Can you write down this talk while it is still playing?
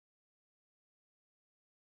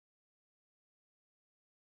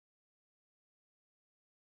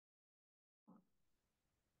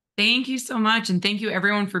Thank you so much. And thank you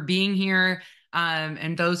everyone for being here.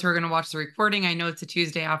 And those who are going to watch the recording, I know it's a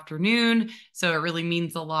Tuesday afternoon, so it really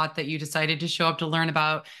means a lot that you decided to show up to learn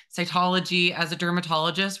about cytology. As a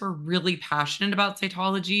dermatologist, we're really passionate about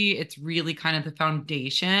cytology. It's really kind of the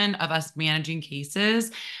foundation of us managing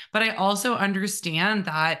cases. But I also understand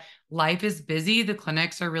that life is busy. The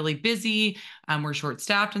clinics are really busy. We're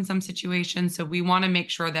short-staffed in some situations. So we want to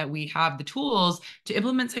make sure that we have the tools to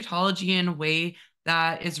implement cytology in a way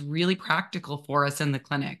that is really practical for us in the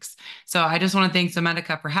clinics. So I just want to thank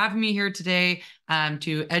Zomedica for having me here today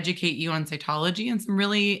to educate you on cytology and some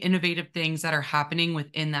really innovative things that are happening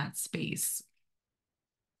within that space.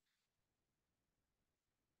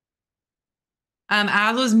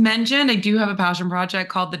 As was mentioned, I do have a passion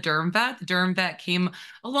project called the Derm Vet. The Derm Vet came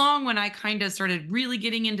along when I kind of started really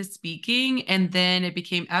getting into speaking, and then it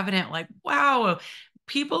became evident like, wow,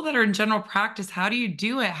 people that are in general practice, how do you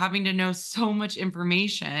do it? Having to know so much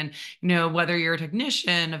information, whether you're a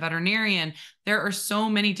technician, a veterinarian, there are so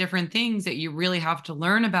many different things that you really have to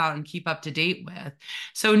learn about and keep up to date with.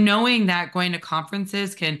 So knowing that going to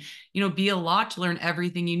conferences can, be a lot to learn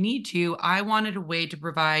everything you need to, I wanted a way to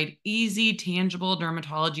provide easy, tangible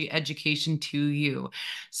dermatology education to you.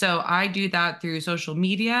 So I do that through social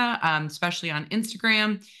media, especially on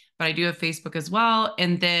Instagram, but I do have Facebook as well.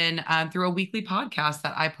 And then through a weekly podcast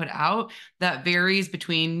that I put out that varies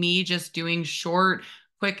between me just doing short,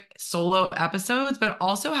 quick solo episodes, but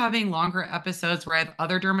also having longer episodes where I have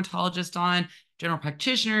other dermatologists on, general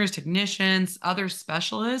practitioners, technicians, other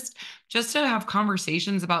specialists, just to have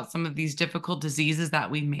conversations about some of these difficult diseases that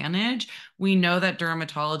we manage. We know that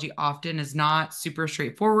dermatology often is not super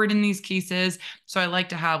straightforward in these cases. So I like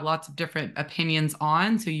to have lots of different opinions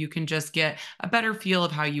on so you can just get a better feel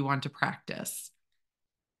of how you want to practice.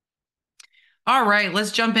 All right,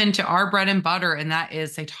 let's jump into our bread and butter, and that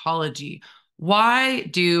is cytology. Why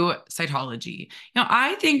do cytology?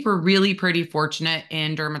 I think we're really pretty fortunate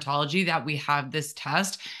in dermatology that we have this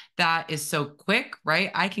test that is so quick,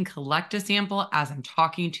 right? I can collect a sample as I'm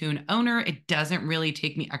talking to an owner. It doesn't really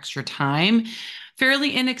take me extra time.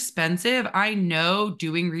 Fairly inexpensive. I know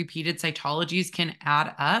doing repeated cytologies can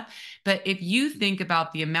add up, but if you think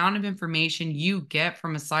about the amount of information you get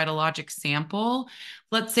from a cytologic sample,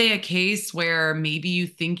 let's say a case where maybe you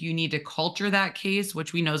think you need to culture that case,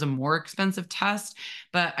 which we know is a more expensive test,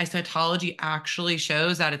 but cytology actually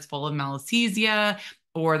shows that it's full of malassezia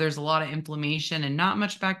or there's a lot of inflammation and not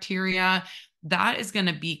much bacteria. That is going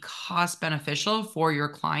to be cost beneficial for your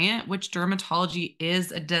client, which dermatology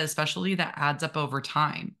is a specialty that adds up over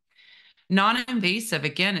time. Non-invasive,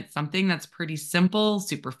 again, it's something that's pretty simple,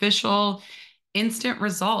 superficial, instant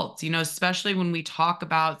results, especially when we talk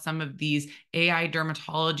about some of these AI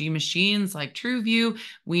dermatology machines like TrueView,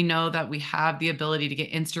 we know that we have the ability to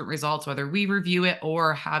get instant results, whether we review it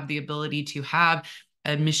or have the ability to have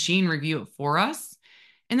a machine review it for us.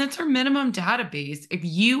 And that's our minimum database. If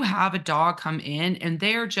you have a dog come in and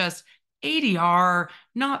they're just ADR,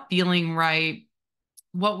 not feeling right,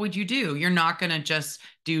 what would you do? You're not going to just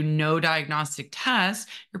do no diagnostic tests.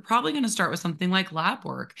 You're probably going to start with something like lab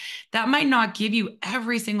work. That might not give you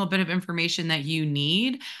every single bit of information that you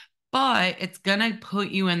need, but it's going to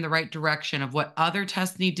put you in the right direction of what other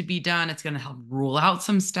tests need to be done. It's going to help rule out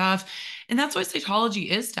some stuff. And that's what cytology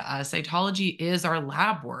is to us. Cytology is our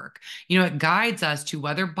lab work. It guides us to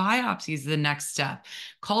whether biopsy is the next step,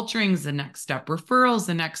 culturing is the next step, referral is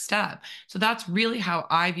the next step. So that's really how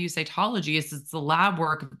I view cytology is it's the lab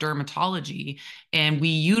work of dermatology. And we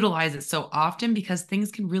utilize it so often because things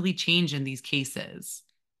can really change in these cases.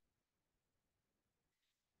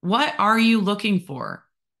 What are you looking for?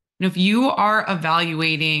 And if you are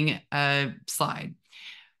evaluating a slide,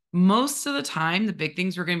 most of the time, the big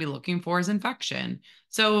things we're going to be looking for is infection.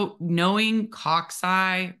 So knowing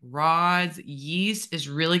cocci, rods, yeast is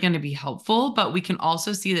really going to be helpful, but we can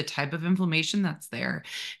also see the type of inflammation that's there.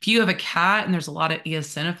 If you have a cat and there's a lot of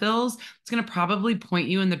eosinophils, it's going to probably point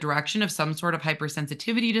you in the direction of some sort of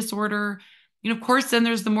hypersensitivity disorder. Of course, then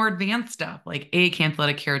there's the more advanced stuff like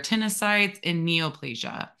acantholytic keratinocytes and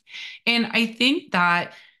neoplasia. And I think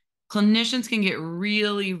that clinicians can get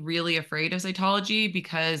really, really afraid of cytology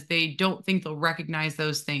because they don't think they'll recognize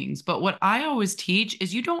those things. But what I always teach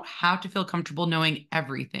is you don't have to feel comfortable knowing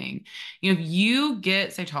everything. If you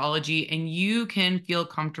get cytology and you can feel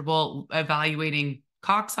comfortable evaluating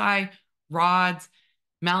cocci, rods,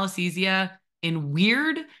 malassezia, and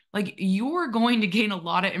weird, like you're going to gain a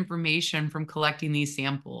lot of information from collecting these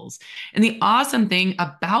samples. And the awesome thing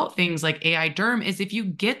about things like AI Derm is if you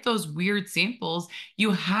get those weird samples,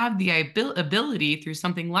 you have the ability through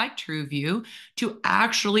something like TrueView to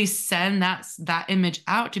actually send that image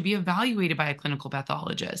out to be evaluated by a clinical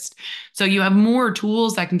pathologist. So you have more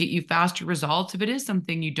tools that can get you faster results if it is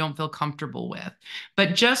something you don't feel comfortable with.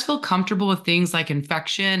 But just feel comfortable with things like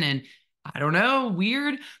infection and I don't know,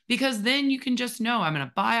 weird, because then you can just know I'm going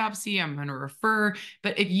to biopsy, I'm going to refer.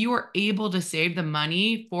 But if you are able to save the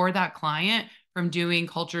money for that client from doing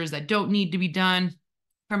cultures that don't need to be done,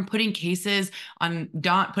 from putting cases on,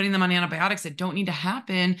 putting them on antibiotics that don't need to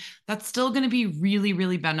happen, that's still going to be really,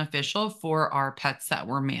 really beneficial for our pets that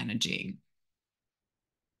we're managing.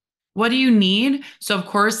 What do you need? So, of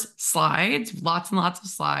course, slides, lots and lots of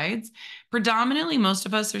slides. Predominantly, most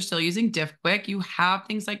of us are still using DiffQuick. You have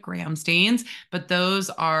things like gram stains, but those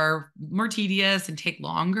are more tedious and take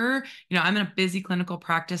longer. I'm in a busy clinical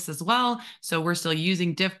practice as well. So, we're still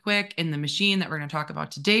using DiffQuick, and the machine that we're going to talk about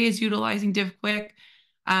today is utilizing DiffQuick.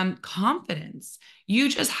 Confidence. You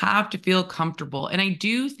just have to feel comfortable. And I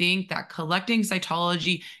do think that collecting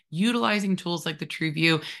cytology, utilizing tools like the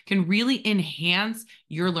TrueView can really enhance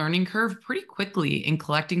your learning curve pretty quickly in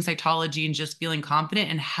collecting cytology and just feeling confident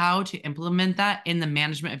in how to implement that in the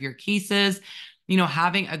management of your cases.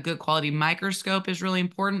 Having a good quality microscope is really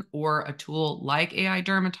important, or a tool like AI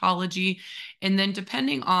dermatology. And then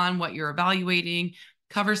depending on what you're evaluating,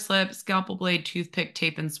 cover slip, scalpel blade, toothpick,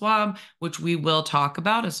 tape, and swab, which we will talk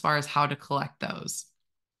about as far as how to collect those.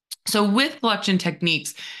 So with collection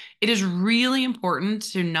techniques, it is really important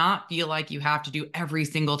to not feel like you have to do every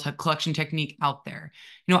single collection technique out there.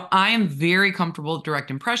 I am very comfortable with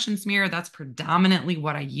direct impression smear. That's predominantly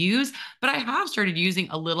what I use, but I have started using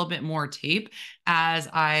a little bit more tape as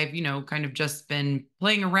I've, kind of just been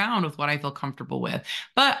playing around with what I feel comfortable with.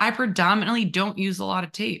 But I predominantly don't use a lot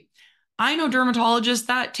of tape. I know dermatologists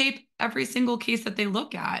that tape every single case that they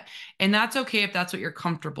look at, and that's okay if that's what you're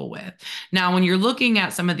comfortable with. Now, when you're looking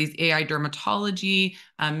at some of these AI dermatology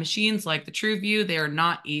machines like the TrueView, they are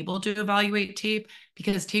not able to evaluate tape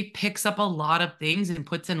because tape picks up a lot of things and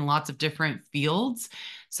puts in lots of different fields.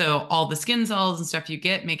 So all the skin cells and stuff you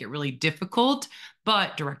get make it really difficult.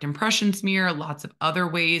 But direct impression smear, lots of other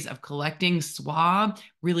ways of collecting swab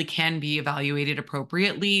really can be evaluated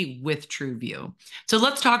appropriately with TrueView. So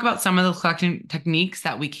let's talk about some of the collection techniques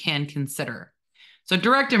that we can consider. So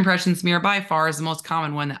direct impression smear by far is the most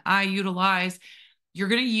common one that I utilize. You're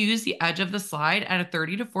going to use the edge of the slide at a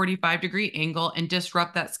 30 to 45 degree angle and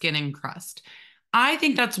disrupt that skin and crust. I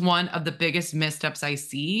think that's one of the biggest missteps I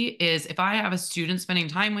see is if I have a student spending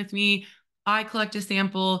time with me, I collect a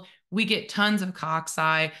sample, we get tons of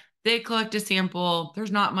cocci, they collect a sample,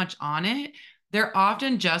 there's not much on it. They're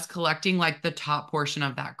often just collecting like the top portion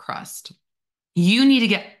of that crust. You need to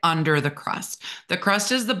get under the crust. The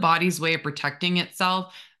crust is the body's way of protecting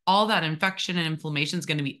itself. All that infection and inflammation is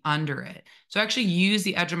going to be under it. So I actually use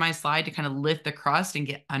the edge of my slide to kind of lift the crust and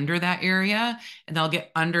get under that area. And I'll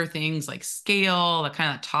get under things like scale, the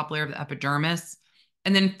kind of top layer of the epidermis,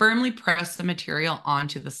 and then firmly press the material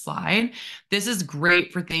onto the slide. This is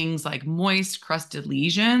great for things like moist, crusted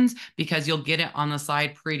lesions because you'll get it on the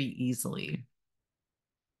slide pretty easily.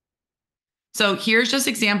 So here's just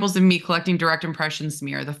examples of me collecting direct impression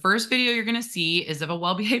smear. The first video you're going to see is of a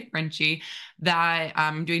well-behaved Frenchie that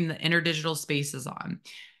I'm doing the interdigital spaces on.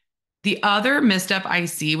 The other misstep I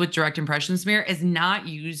see with direct impression smear is not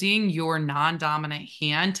using your non-dominant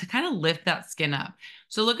hand to kind of lift that skin up.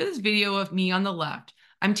 So look at this video of me on the left.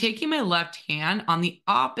 I'm taking my left hand on the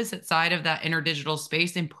opposite side of that interdigital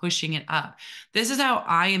space and pushing it up. This is how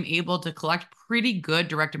I am able to collect pretty good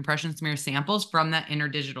direct impression smear samples from that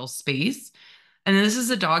interdigital space. And this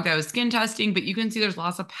is a dog that I was skin testing, but you can see there's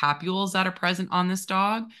lots of papules that are present on this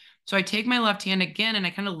dog. So I take my left hand again and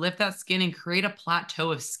I kind of lift that skin and create a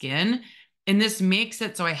plateau of skin. And this makes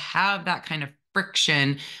it so I have that kind of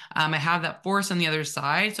friction. I have that force on the other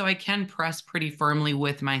side, so I can press pretty firmly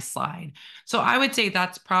with my slide. So I would say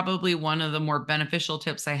that's probably one of the more beneficial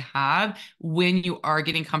tips I have when you are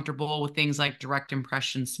getting comfortable with things like direct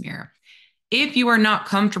impression smear. If you are not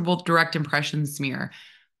comfortable with direct impression smear,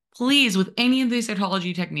 please, with any of these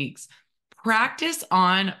cytology techniques, practice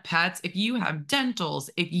on pets. If you have dentals,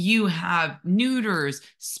 if you have neuters,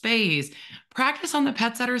 spays, practice on the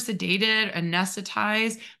pets that are sedated,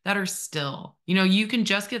 anesthetized, that are still. You can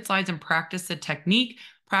just get slides and practice the technique,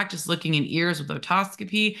 practice looking in ears with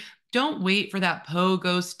otoscopy. Don't wait for that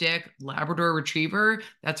pogo stick Labrador retriever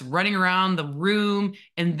that's running around the room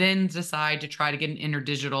and then decide to try to get an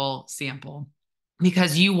interdigital sample.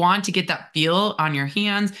 because you want to get that feel on your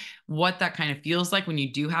hands, what that kind of feels like when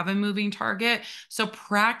you do have a moving target. So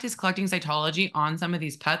practice collecting cytology on some of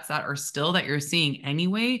these pets that are still that you're seeing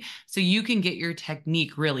anyway, so you can get your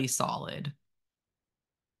technique really solid.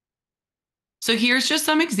 So here's just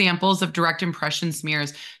some examples of direct impression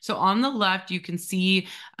smears. So on the left, you can see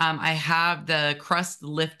I have the crust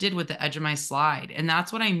lifted with the edge of my slide. And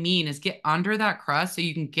that's what I mean is get under that crust so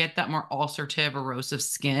you can get that more ulcerative, erosive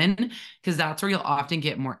skin, because that's where you'll often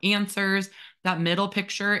get more answers. That middle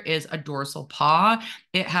picture is a dorsal paw.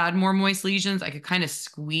 It had more moist lesions. I could kind of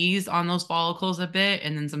squeeze on those follicles a bit,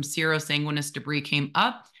 and then some serosanguinous debris came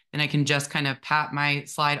up. Then I can just kind of pat my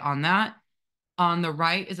slide on that. On the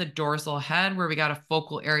right is a dorsal head where we got a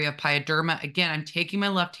focal area of pyoderma. Again, I'm taking my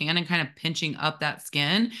left hand and kind of pinching up that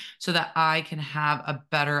skin so that I can have a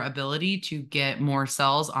better ability to get more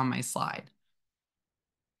cells on my slide.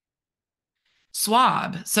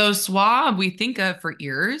 Swab. So swab we think of for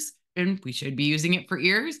ears, and we should be using it for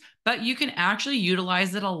ears, but you can actually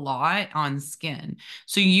utilize it a lot on skin.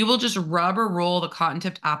 So you will just rub or roll the cotton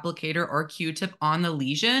tipped applicator or Q-tip on the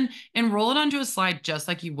lesion and roll it onto a slide just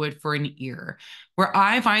like you would for an ear. Where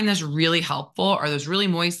I find this really helpful are those really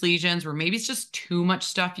moist lesions where maybe it's just too much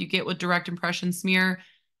stuff you get with direct impression smear.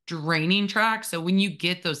 Draining tract. So when you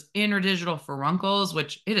get those interdigital furuncles,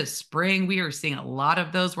 which it is spring, we are seeing a lot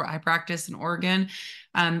of those where I practice in Oregon.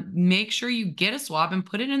 Make sure you get a swab and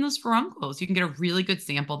put it in those furuncles. You can get a really good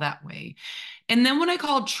sample that way. And then what I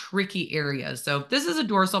call tricky areas. So this is a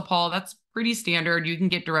dorsal paw. That's pretty standard. You can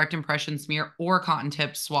get direct impression smear or cotton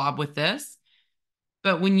tip swab with this.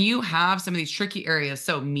 But when you have some of these tricky areas,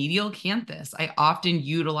 so medial canthus, I often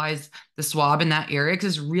utilize the swab in that area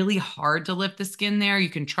because it's really hard to lift the skin there. You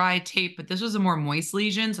can try tape, but this was a more moist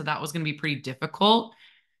lesion, so that was going to be pretty difficult.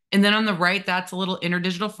 And then on the right, that's a little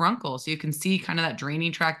interdigital furuncle. So you can see kind of that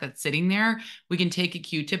draining tract that's sitting there. We can take a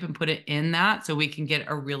Q-tip and put it in that so we can get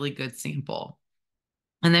a really good sample.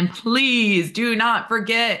 And then please do not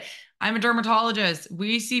forget, I'm a dermatologist.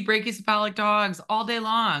 We see brachycephalic dogs all day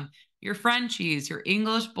long. Your Frenchies, your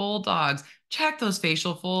English bulldogs, check those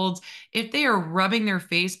facial folds. If they are rubbing their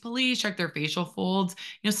face, please check their facial folds.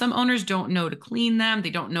 Some owners don't know to clean them. They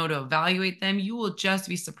don't know to evaluate them. You will just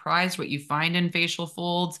be surprised what you find in facial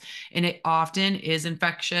folds. And it often is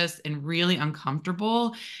infectious and really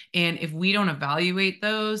uncomfortable. And if we don't evaluate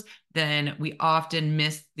those, then we often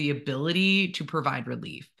miss the ability to provide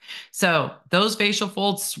relief. So those facial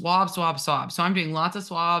folds, swab, swab, swab. So I'm doing lots of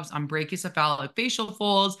swabs on brachycephalic facial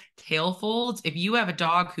folds, tail folds. If you have a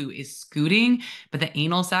dog who is scooting, but the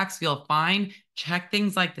anal sacs feel fine, check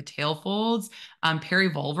things like the tail folds,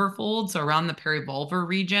 perivulvar folds. So around the perivulvar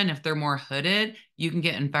region, if they're more hooded, you can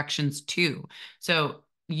get infections too. So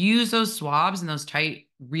use those swabs in those tight,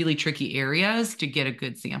 really tricky areas to get a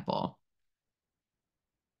good sample.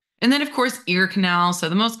 And then, of course, ear canals. So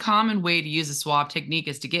the most common way to use a swab technique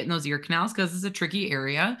is to get in those ear canals because it's a tricky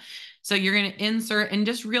area. So you're going to insert and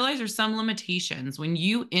just realize there's some limitations. When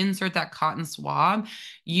you insert that cotton swab,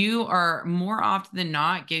 you are more often than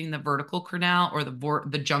not getting the vertical canal or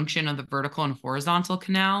the junction of the vertical and horizontal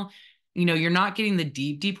canal. You're not getting the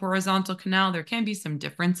deep horizontal canal. There can be some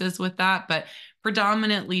differences with that, but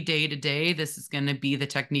predominantly day to day, this is going to be the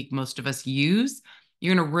technique most of us use.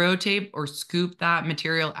 You're going to rotate or scoop that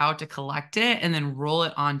material out to collect it and then roll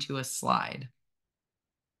it onto a slide.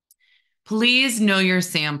 Please know your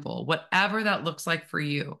sample, whatever that looks like for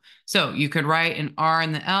you. So you could write an R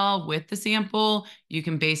and the L with the sample. You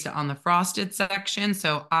can base it on the frosted section.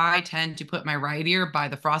 So I tend to put my right ear by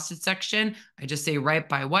the frosted section. I just say right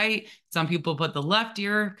by white. Some people put the left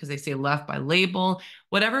ear because they say left by label.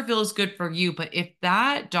 Whatever feels good for you. But if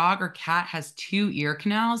that dog or cat has 2 ear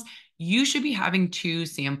canals, you should be having 2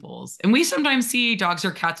 samples. And we sometimes see dogs or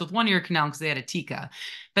cats with 1 ear canal because they had a Tika.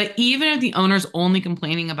 But even if the owner's only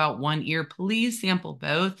complaining about 1 ear, please sample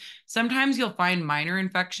both. Sometimes you'll find minor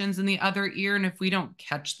infections in the other ear. And if we don't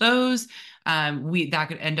catch those, that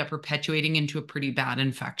could end up perpetuating into a pretty bad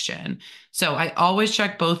infection. So I always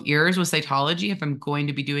check both ears with cytology if I'm going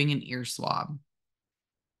to be doing an ear swab.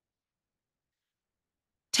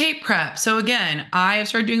 Tape prep. So again, I have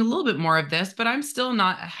started doing a little bit more of this, but I'm still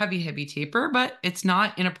not a heavy taper, but it's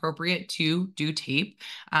not inappropriate to do tape.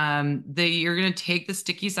 You're going to take the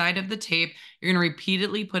sticky side of the tape. You're going to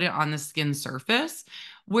repeatedly put it on the skin surface.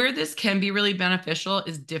 Where this can be really beneficial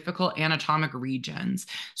is difficult anatomic regions.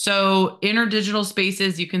 So interdigital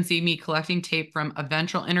spaces, you can see me collecting tape from a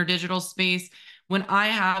ventral interdigital space. When I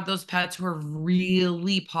have those pets who are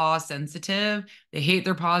really paw sensitive, they hate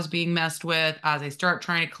their paws being messed with. As I start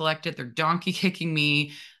trying to collect it, they're donkey kicking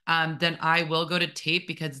me. then I will go to tape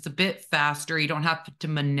because it's a bit faster. You don't have to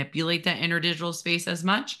manipulate that interdigital space as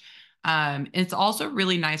much. It's also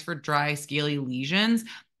really nice for dry, scaly lesions.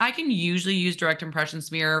 I can usually use direct impression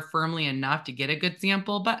smear firmly enough to get a good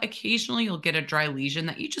sample, but occasionally you'll get a dry lesion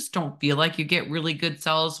that you just don't feel like you get really good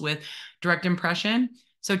cells with direct impression.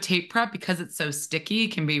 So tape prep, because it's so sticky,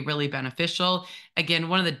 can be really beneficial. Again,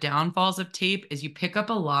 one of the downfalls of tape is you pick up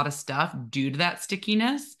a lot of stuff due to that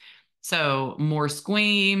stickiness. So more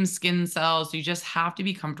squames, skin cells, you just have to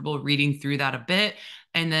be comfortable reading through that a bit.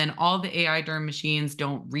 And then all the AI derm machines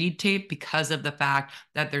don't read tape because of the fact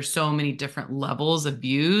that there's so many different levels of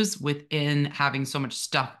views within having so much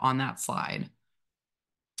stuff on that slide.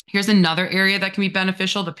 Here's another area that can be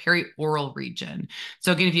beneficial, the perioral region.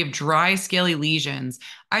 So again, if you have dry, scaly lesions,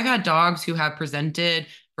 I've had dogs who have presented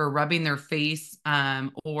for rubbing their face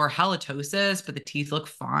or halitosis, but the teeth look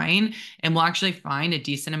fine, and we'll actually find a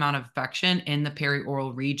decent amount of infection in the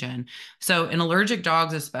perioral region. So in allergic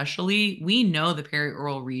dogs especially, we know the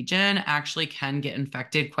perioral region actually can get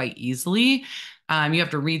infected quite easily. You have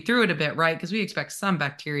to read through it a bit, right? Because we expect some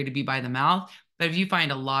bacteria to be by the mouth. But if you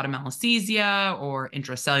find a lot of malassezia or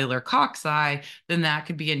intracellular cocci, then that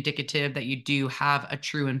could be indicative that you do have a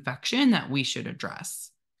true infection that we should address.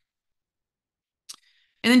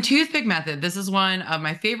 And then toothpick method. This is one of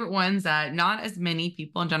my favorite ones that not as many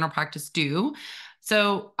people in general practice do.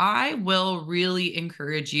 So I will really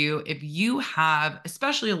encourage you, if you have,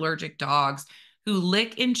 especially allergic dogs, who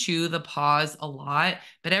lick and chew the paws a lot,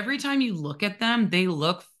 but every time you look at them, they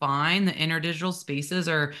look fine. The interdigital spaces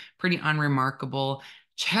are pretty unremarkable.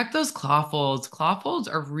 Check those claw folds. Claw folds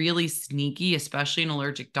are really sneaky, especially in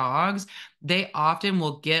allergic dogs. They often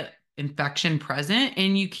will get infection present,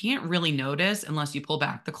 and you can't really notice unless you pull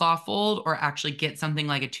back the claw fold or actually get something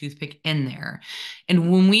like a toothpick in there.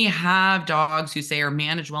 And when we have dogs who say are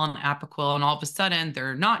managed well in Apoquel and all of a sudden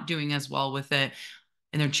they're not doing as well with it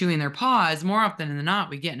and they're chewing their paws, more often than not,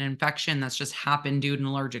 we get an infection that's just happened due to an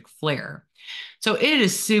allergic flare. So it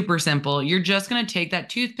is super simple. You're just going to take that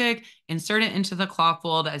toothpick, insert it into the claw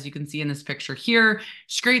fold, as you can see in this picture here,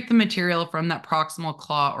 scrape the material from that proximal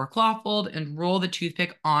claw or claw fold, and roll the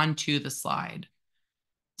toothpick onto the slide.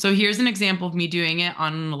 So here's an example of me doing it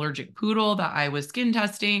on an allergic poodle that I was skin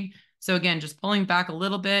testing. So again, just pulling back a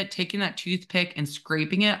little bit, taking that toothpick and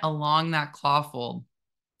scraping it along that claw fold.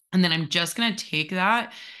 And then I'm just going to take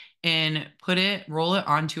that and roll it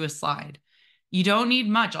onto a slide. You don't need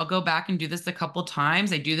much. I'll go back and do this a couple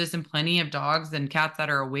times. I do this in plenty of dogs and cats that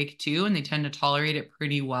are awake too, and they tend to tolerate it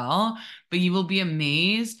pretty well. But you will be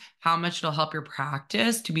amazed how much it'll help your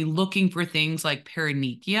practice to be looking for things like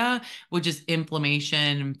paronychia, which is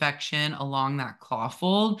inflammation, infection along that claw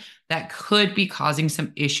fold that could be causing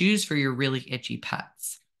some issues for your really itchy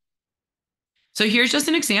pets. So here's just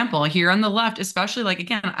an example here on the left, especially like,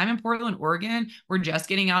 again, I'm in Portland, Oregon. We're just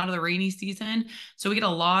getting out of the rainy season. So we get a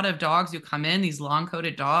lot of dogs who come in, these long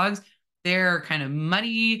coated dogs. They're kind of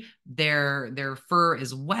muddy. Their fur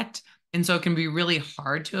is wet. And so it can be really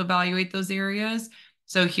hard to evaluate those areas.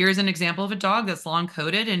 So here's an example of a dog that's long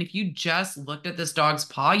coated. And if you just looked at this dog's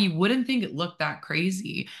paw, you wouldn't think it looked that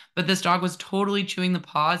crazy. But this dog was totally chewing the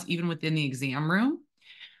paws, even within the exam room.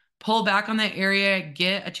 Pull back on that area,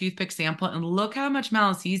 get a toothpick sample, and look how much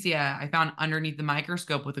malassezia I found underneath the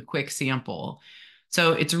microscope with a quick sample.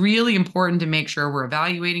 So it's really important to make sure we're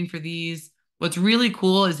evaluating for these. What's really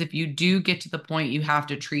cool is if you do get to the point you have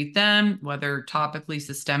to treat them, whether topically,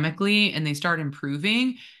 systemically, and they start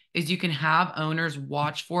improving, is you can have owners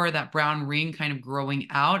watch for that brown ring kind of growing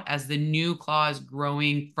out as the new claw is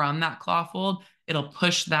growing from that claw fold. It'll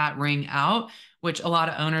push that ring out, which a lot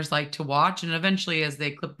of owners like to watch. And eventually, as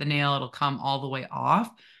they clip the nail, it'll come all the way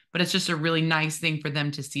off. But it's just a really nice thing for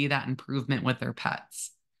them to see that improvement with their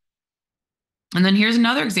pets. And then here's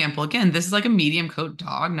another example. Again, this is like a medium coat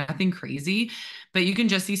dog, nothing crazy, but you can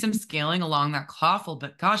just see some scaling along that claw fold.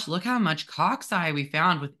 But gosh, look how much cocci we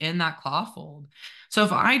found within that claw fold. So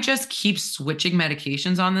if I just keep switching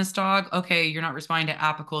medications on this dog, okay, you're not responding to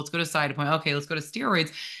Apoquel, let's go to Cytology. Okay, let's go to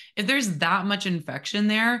steroids. If there's that much infection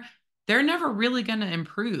there, they're never really going to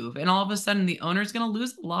improve. And all of a sudden, the owner's going to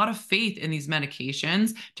lose a lot of faith in these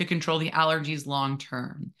medications to control the allergies long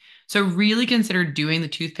term. So really consider doing the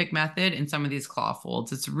toothpick method in some of these claw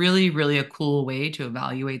folds. It's really, really a cool way to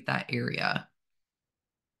evaluate that area.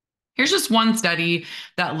 Here's just one study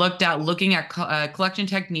that looking at collection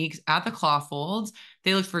techniques at the claw folds.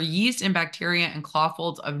 They looked for yeast and bacteria and claw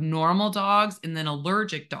folds of normal dogs and then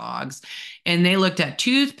allergic dogs. And they looked at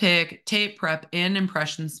toothpick, tape prep, and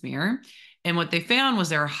impression smear. And what they found was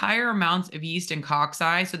there are higher amounts of yeast and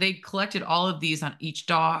cocci. So they collected all of these on each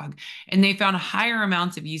dog, and they found higher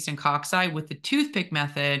amounts of yeast and cocci with the toothpick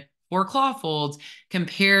method or claw folds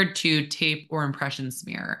compared to tape or impression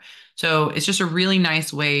smear. So it's just a really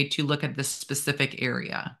nice way to look at this specific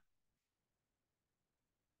area.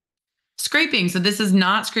 Scraping. So this is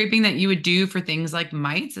not scraping that you would do for things like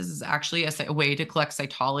mites. This is actually a way to collect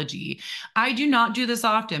cytology. I do not do this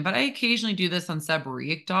often, but I occasionally do this on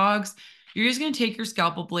seborrheic dogs. You're just going to take your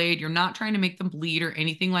scalpel blade. You're not trying to make them bleed or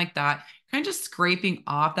anything like that. Kind of just scraping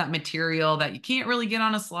off that material that you can't really get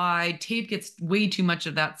on a slide. Tape gets way too much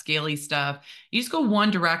of that scaly stuff. You just go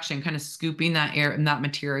one direction, kind of scooping that air and that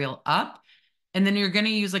material up. And then you're going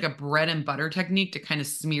to use like a bread and butter technique to kind of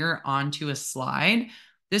smear onto a slide.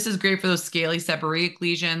 This is great for those scaly seborrheic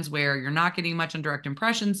lesions where you're not getting much on direct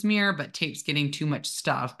impression smear, but tape's getting too much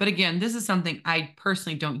stuff. But again, this is something I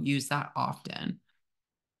personally don't use that often.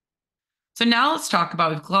 So now let's talk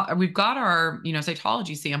about we've got our,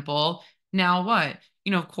 cytology sample. Now what?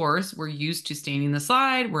 Of course, we're used to staining the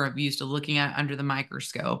slide. We're used to looking at under the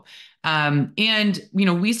microscope. And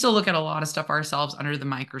we still look at a lot of stuff ourselves under the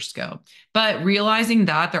microscope, but realizing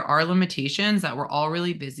that there are limitations, that we're all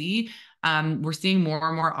really busy. We're seeing more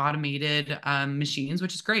and more automated machines,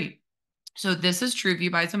 which is great. So this is TrueView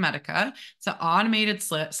by Zomedica. It's an automated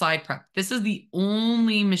slide prep. This is the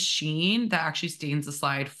only machine that actually stains the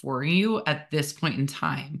slide for you at this point in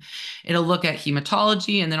time. It'll look at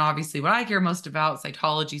hematology, and then obviously what I care most about,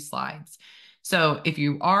 cytology slides. So if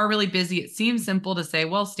you are really busy, it seems simple to say,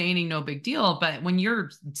 well, staining, no big deal. But when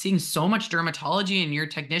you're seeing so much dermatology and your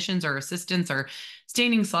technicians or assistants are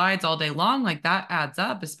staining slides all day long, like that adds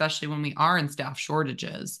up, especially when we are in staff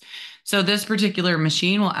shortages. So this particular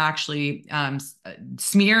machine will actually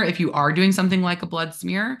smear if you are doing something like a blood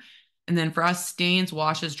smear. And then for us, stains,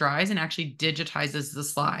 washes, dries, and actually digitizes the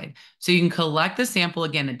slide. So you can collect the sample.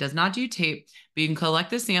 Again, it does not do tape, but you can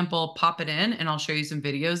collect the sample, pop it in, and I'll show you some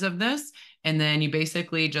videos of this. And then you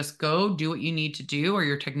basically just go do what you need to do, or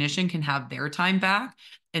your technician can have their time back.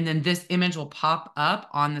 And then this image will pop up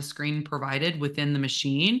on the screen provided within the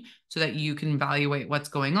machine so that you can evaluate what's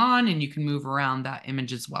going on and you can move around that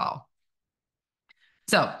image as well.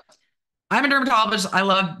 So I'm a dermatologist. I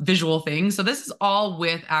love visual things. So this is all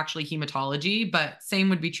with actually hematology, but same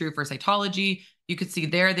would be true for cytology. You could see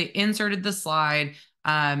there, they inserted the slide.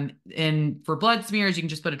 And for blood smears, you can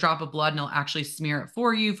just put a drop of blood and it'll actually smear it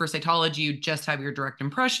for you. For cytology, you just have your direct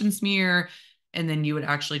impression smear, and then you would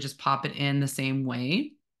actually just pop it in the same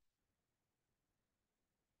way.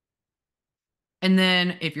 And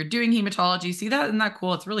then if you're doing hematology, see that? Isn't that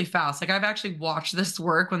cool? It's really fast. Like I've actually watched this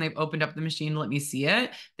work when they've opened up the machine to let me see it.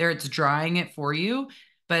 There, it's drying it for you,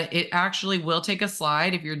 but it actually will take a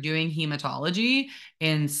slide if you're doing hematology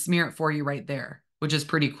and smear it for you right there, which is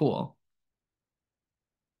pretty cool.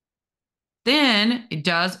 Then it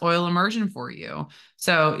does oil immersion for you.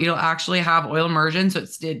 So it'll actually have oil immersion. So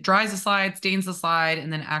it dries the slide, stains the slide,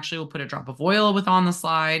 and then actually will put a drop of oil on the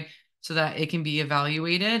slide so that it can be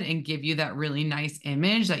evaluated and give you that really nice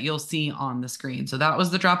image that you'll see on the screen. So that was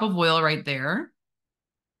the drop of oil right there.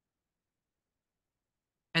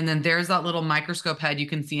 And then there's that little microscope head you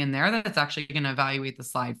can see in there that's actually going to evaluate the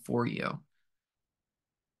slide for you.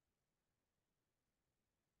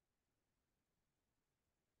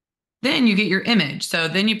 Then you get your image. So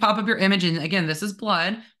then you pop up your image. And again, this is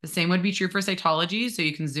blood. The same would be true for cytology. So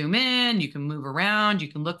you can zoom in, you can move around,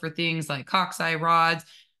 you can look for things like cocci rods,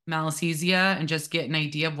 malassezia, and just get an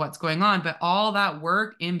idea of what's going on. But all that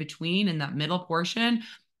work in between in that middle portion,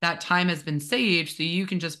 that time has been saved. So you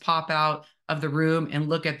can just pop out of the room and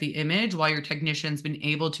look at the image while your technician's been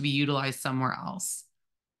able to be utilized somewhere else.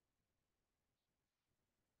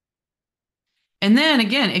 And then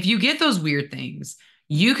again, if you get those weird things,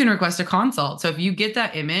 you can request a consult. So if you get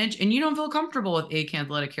that image and you don't feel comfortable with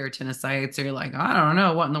acantholytic keratinocytes, or you're like, I don't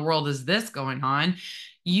know, what in the world is this going on?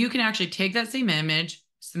 You can actually take that same image,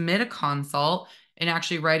 submit a consult, and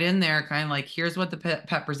actually write in there kind of like, here's what the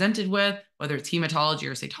pet presented with, whether it's hematology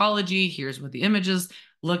or cytology, here's what the images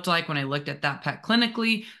looked like when I looked at that pet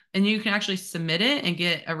clinically. And you can actually submit it and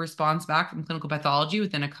get a response back from clinical pathology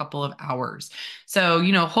within a couple of hours. So,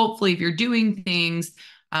 hopefully if you're doing things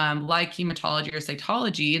like hematology or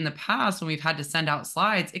cytology, in the past when we've had to send out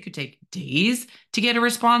slides, it could take days to get a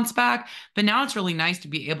response back. But now it's really nice to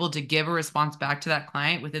be able to give a response back to that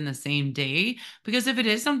client within the same day, because if it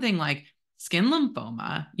is something like skin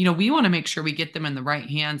lymphoma, we want to make sure we get them in the right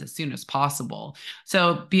hands as soon as possible.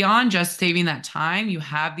 So beyond just saving that time, you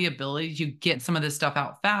have the ability to get some of this stuff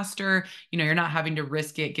out faster. You're not having to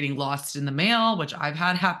risk it getting lost in the mail, which I've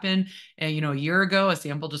had happen. And, a year ago, a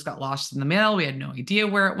sample just got lost in the mail. We had no idea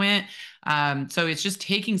where it went. So it's just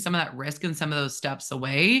taking some of that risk and some of those steps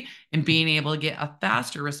away and being able to get a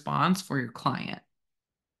faster response for your client.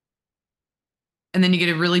 And then you get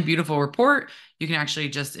a really beautiful report. You can actually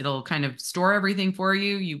it'll kind of store everything for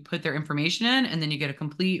you. You put their information in, and then you get a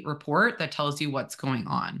complete report that tells you what's going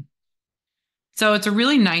on. So it's a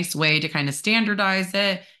really nice way to kind of standardize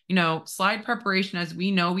it. Slide preparation, as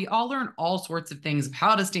we know, we all learn all sorts of things of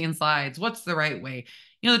how to stain slides, what's the right way.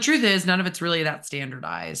 The truth is none of it's really that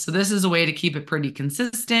standardized. So this is a way to keep it pretty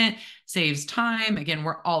consistent, saves time. Again,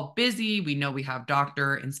 we're all busy. We know we have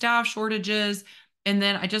doctor and staff shortages. And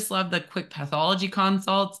then I just love the quick pathology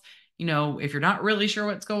consults. If you're not really sure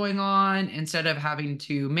what's going on, instead of having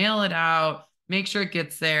to mail it out, make sure it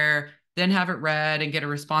gets there, then have it read and get a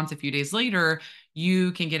response a few days later,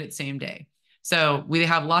 you can get it same day. So we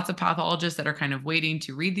have lots of pathologists that are kind of waiting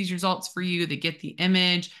to read these results for you. They get the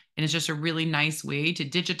image, and it's just a really nice way to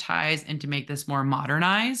digitize and to make this more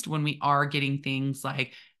modernized when we are getting things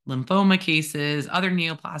like lymphoma cases, other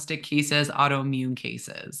neoplastic cases, autoimmune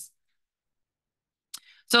cases.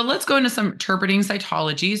 So let's go into some interpreting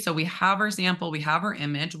cytology. So we have our sample, we have our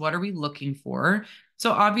image. What are we looking for?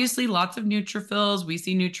 So obviously lots of neutrophils. We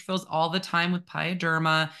see neutrophils all the time with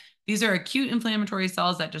pyoderma. These are acute inflammatory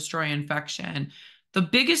cells that destroy infection. The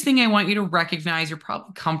biggest thing I want you to recognize, you're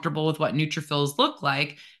probably comfortable with what neutrophils look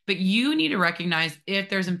like, but you need to recognize if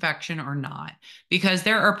there's infection or not, because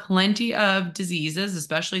there are plenty of diseases,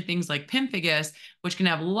 especially things like pemphigus, which can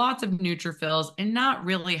have lots of neutrophils and not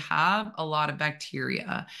really have a lot of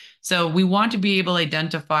bacteria. So we want to be able to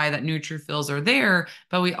identify that neutrophils are there,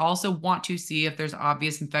 but we also want to see if there's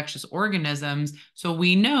obvious infectious organisms, so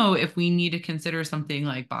we know if we need to consider something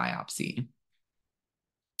like biopsy.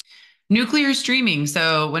 Nuclear streaming.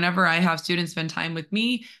 So whenever I have students spend time with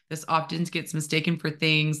me, this often gets mistaken for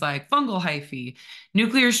things like fungal hyphae.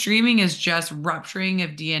 Nuclear streaming is just rupturing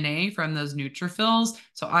of DNA from those neutrophils.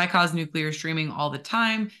 So I cause nuclear streaming all the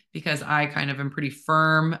time because I kind of am pretty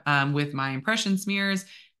firm with my impression smears,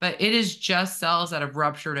 but it is just cells that have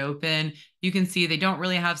ruptured open. You can see they don't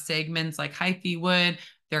really have segments like hyphae would.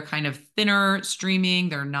 They're kind of thinner streaming.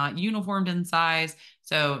 They're not uniformed in size.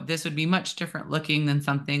 So this would be much different looking than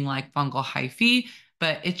something like fungal hyphae,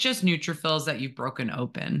 but it's just neutrophils that you've broken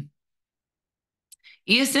open.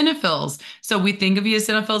 Eosinophils. So we think of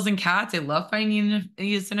eosinophils in cats. I love finding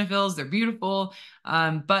eosinophils. They're beautiful,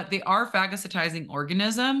 but they are phagocytizing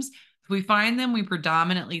organisms. If we find them, we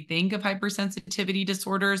predominantly think of hypersensitivity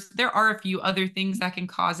disorders. There are a few other things that can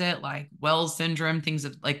cause it, like Wells syndrome, things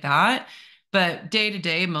like that. But day to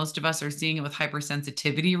day, most of us are seeing it with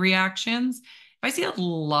hypersensitivity reactions. If I see a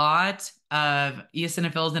lot of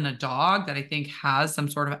eosinophils in a dog that I think has some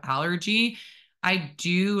sort of allergy, I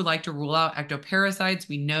do like to rule out ectoparasites.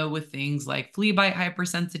 We know with things like flea bite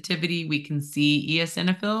hypersensitivity, we can see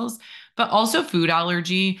eosinophils, but also food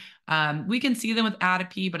allergy. We can see them with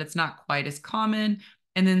atopy, but it's not quite as common.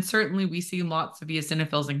 And then certainly we see lots of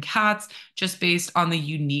eosinophils in cats just based on the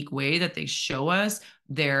unique way that they show us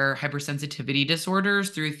their hypersensitivity disorders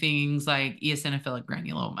through things like eosinophilic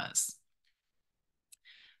granulomas.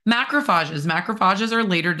 Macrophages are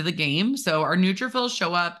later to the game. So our neutrophils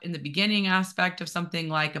show up in the beginning aspect of something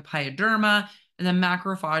like a pyoderma, and then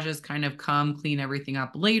macrophages kind of come clean everything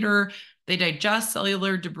up later. They digest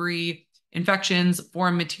cellular debris, infections,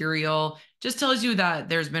 foreign material. Just tells you that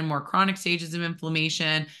there's been more chronic stages of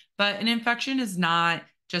inflammation, but an infection is not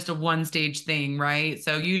just a one-stage thing, right?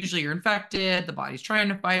 So usually you're infected, the body's trying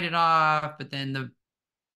to fight it off, but then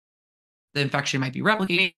the infection might be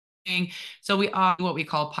replicating. So we are what we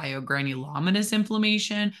call pyogranulomatous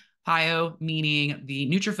inflammation, pyo meaning the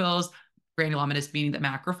neutrophils, granulomatous meaning the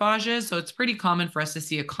macrophages. So it's pretty common for us to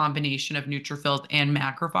see a combination of neutrophils and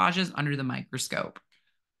macrophages under the microscope.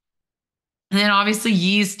 And then obviously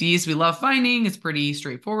yeast we love finding. It's pretty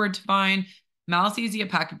straightforward to find. Malassezia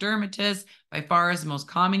pachydermatous by far is the most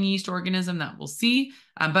common yeast organism that we'll see,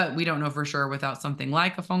 but we don't know for sure without something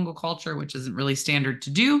like a fungal culture, which isn't really standard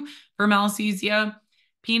to do for Malassezia.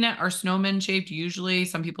 Peanut are snowman shaped usually.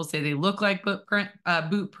 Some people say they look like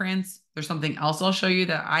boot prints. There's something else I'll show you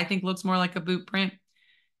that I think looks more like a boot print.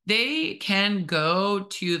 They can go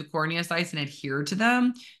to the corneocytes and adhere to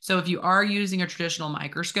them. So if you are using a traditional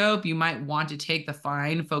microscope, you might want to take the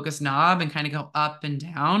fine focus knob and kind of go up and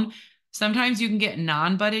down. Sometimes you can get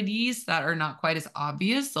non-budded yeast that are not quite as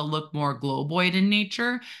obvious. They'll look more globoid in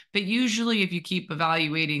nature, but usually if you keep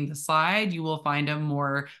evaluating the slide, you will find a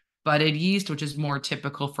more budded yeast, which is more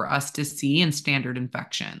typical for us to see in standard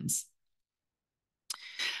infections.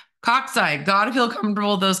 Cocci, gotta feel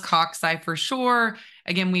comfortable with those cocci for sure.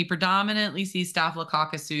 Again, we predominantly see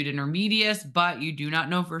Staphylococcus pseudointermedius, but you do not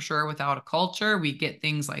know for sure without a culture. We get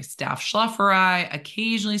things like Staph schleiferi,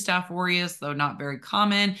 occasionally Staph aureus, though not very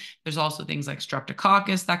common. There's also things like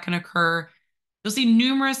Streptococcus that can occur. You'll see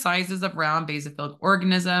numerous sizes of round basophilic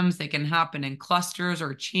organisms. They can happen in clusters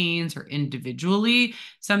or chains or individually.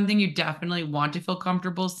 Something you definitely want to feel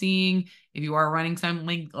comfortable seeing. If you are running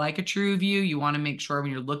something like a TrueView, you want to make sure when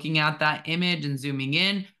you're looking at that image and zooming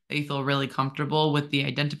in that you feel really comfortable with the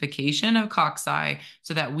identification of cocci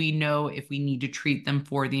so that we know if we need to treat them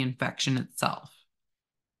for the infection itself.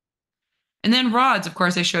 And then rods, of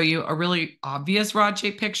course, I show you a really obvious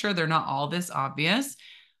rod-shaped picture. They're not all this obvious.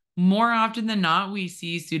 More often than not, we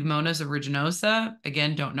see Pseudomonas aeruginosa.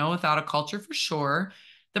 Again, don't know without a culture for sure.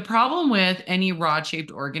 The problem with any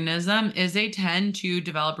rod-shaped organism is they tend to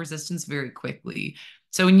develop resistance very quickly.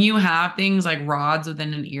 So when you have things like rods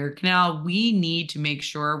within an ear canal, we need to make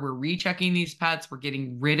sure we're rechecking these pets, we're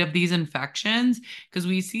getting rid of these infections because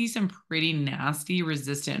we see some pretty nasty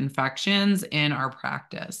resistant infections in our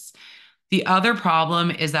practice. The other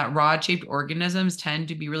problem is that rod-shaped organisms tend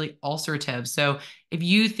to be really ulcerative. So if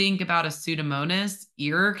you think about a Pseudomonas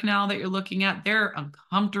ear canal that you're looking at, they're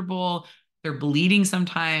uncomfortable, they're bleeding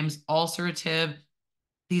sometimes, ulcerative.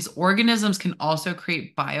 These organisms can also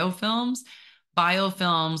create biofilms.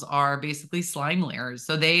 Biofilms are basically slime layers.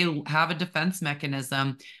 So they have a defense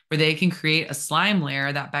mechanism where they can create a slime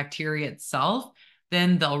layer, that bacteria itself.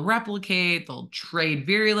 Then they'll replicate, they'll trade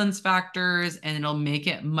virulence factors, and it'll make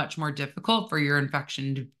it much more difficult for your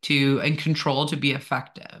infection and control to be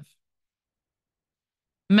effective.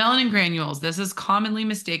 Melanin granules. This is commonly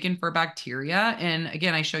mistaken for bacteria. And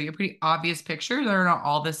again, I show you a pretty obvious picture. They're not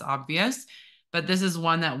all this obvious, but this is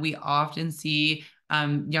one that we often see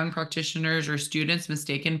young practitioners or students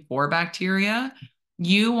mistaken for bacteria.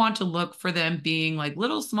 You want to look for them being like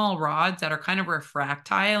little small rods that are kind of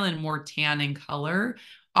refractile and more tan in color.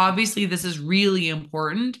 Obviously, this is really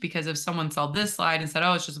important because if someone saw this slide and said,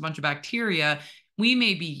 oh, it's just a bunch of bacteria, we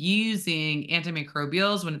may be using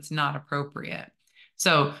antimicrobials when it's not appropriate.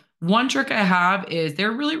 So one trick I have is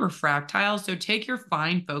they're really refractile. So take your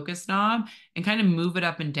fine focus knob and kind of move it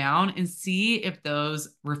up and down and see if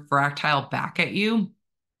those refractile back at you.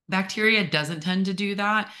 Bacteria doesn't tend to do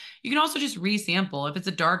that. You can also just resample. If it's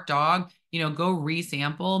a dark dog, go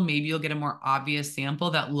resample. Maybe you'll get a more obvious sample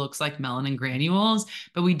that looks like melanin granules,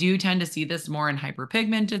 but we do tend to see this more in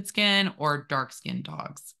hyperpigmented skin or dark skinned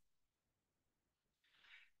dogs.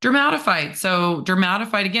 Dermatophyte. So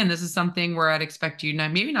dermatophyte, again, this is something where I'd expect you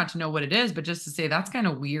maybe not to know what it is, but just to say that's kind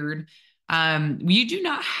of weird. You do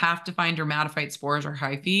not have to find dermatophyte spores or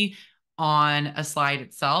hyphae on a slide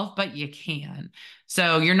itself, but you can.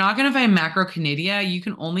 So you're not going to find macroconidia. You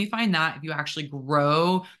can only find that if you actually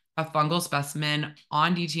grow a fungal specimen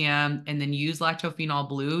on DTM and then use lactophenol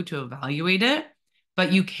blue to evaluate it.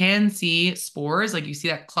 But you can see spores, like you see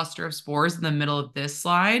that cluster of spores in the middle of this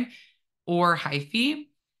slide, or hyphae.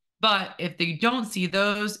 But if they don't see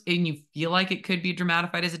those and you feel like it could be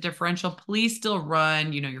dermatophyte as a differential, please still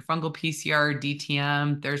run, your fungal PCR,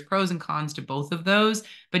 DTM. There's pros and cons to both of those,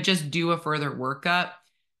 but just do a further workup.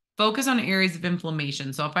 Focus on areas of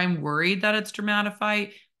inflammation. So if I'm worried that it's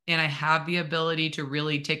dermatophyte and I have the ability to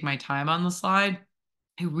really take my time on the slide,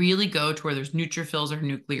 I really go to where there's neutrophils or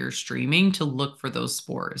nuclear streaming to look for those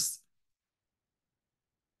spores.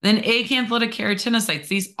 Then acantholytic keratinocytes,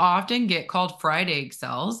 these often get called fried egg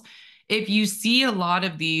cells. If you see a lot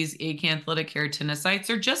of these acantholytic keratinocytes,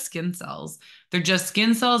 they're just skin cells. They're just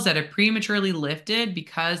skin cells that have prematurely lifted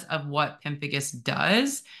because of what pemphigus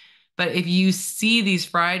does. But if you see these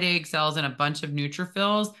fried egg cells and a bunch of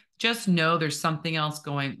neutrophils, just know there's something else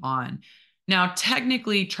going on. Now,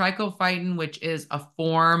 technically, trichophyton, which is a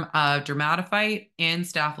form of dermatophyte, and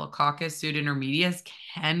Staphylococcus pseudointermedius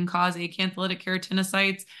can cause acantholytic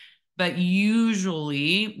keratinocytes, but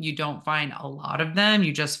usually you don't find a lot of them.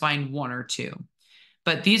 You just find one or two.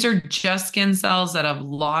 But these are just skin cells that have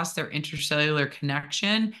lost their intercellular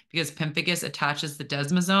connection because pemphigus attaches the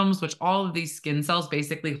desmosomes, which all of these skin cells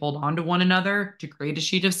basically hold on to one another to create a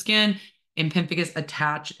sheet of skin, and pemphigus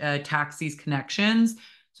attacks these connections.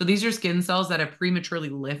 So these are skin cells that have prematurely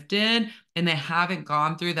lifted and they haven't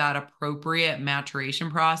gone through that appropriate maturation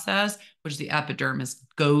process, which the epidermis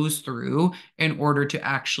goes through in order to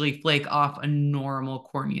actually flake off a normal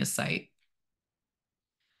cornea site.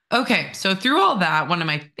 Okay, so through all that, one of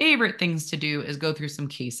my favorite things to do is go through some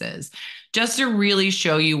cases just to really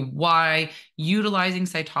show you why utilizing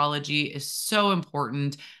cytology is so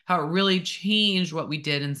important, how it really changed what we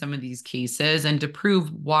did in some of these cases, and to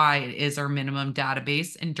prove why it is our minimum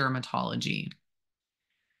database in dermatology.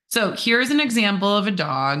 So here's an example of a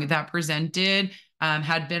dog that presented,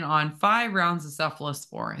 had been on 5 rounds of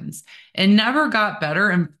cephalosporins and never got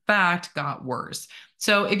better. In fact, got worse.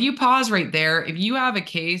 So if you pause right there, if you have a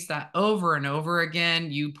case that over and over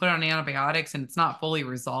again you put on antibiotics and it's not fully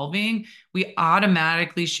resolving, we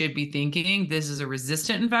automatically should be thinking this is a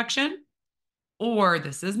resistant infection or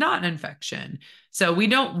this is not an infection. So we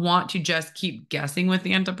don't want to just keep guessing with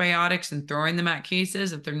the antibiotics and throwing them at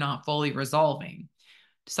cases if they're not fully resolving.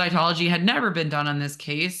 Cytology had never been done on this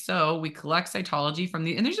case, so we collect cytology from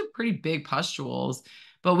and these are pretty big pustules,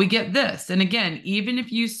 but we get this. And again, even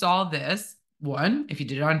if you saw this, one, if you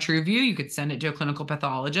did it on TrueView, you could send it to a clinical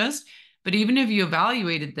pathologist. But even if you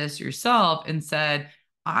evaluated this yourself and said,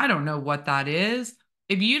 I don't know what that is,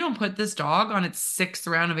 if you don't put this dog on its 6th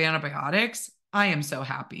round of antibiotics, I am so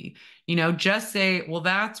happy. Just say, well,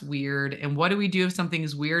 that's weird. And what do we do if something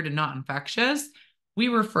is weird and not infectious? We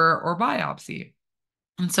refer or biopsy.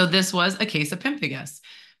 And so this was a case of pemphigus.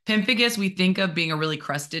 Pemphigus, we think of being a really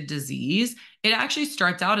crusted disease. It actually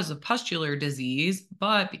starts out as a pustular disease,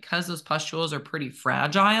 but because those pustules are pretty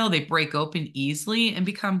fragile, they break open easily and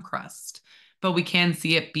become crust. But we can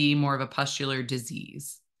see it be more of a pustular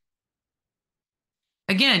disease.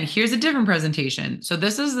 Again, here's a different presentation. So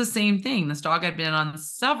this is the same thing. This dog had been on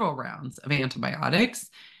several rounds of antibiotics.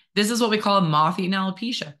 This is what we call a moth-eaten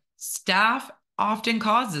alopecia. Staph often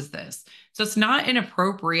causes this. So it's not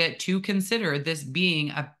inappropriate to consider this being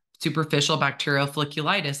a superficial bacterial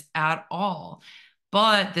folliculitis at all.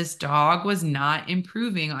 But this dog was not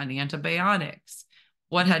improving on antibiotics.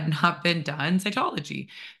 What had not been done? Cytology.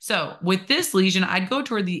 So with this lesion, I'd go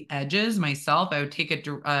toward the edges myself. I would take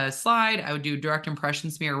a slide. I would do direct impression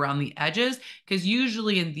smear around the edges because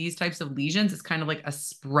usually in these types of lesions, it's kind of like a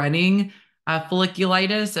spreading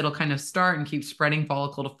folliculitis. It'll kind of start and keep spreading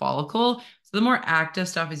follicle to follicle. So the more active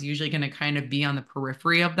stuff is usually going to kind of be on the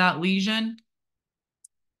periphery of that lesion.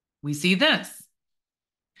 We see this.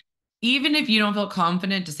 Even if you don't feel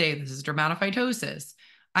confident to say this is dermatophytosis,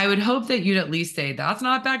 I would hope that you'd at least say that's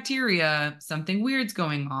not bacteria, something weird's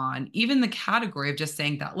going on. Even the category of just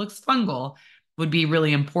saying that looks fungal would be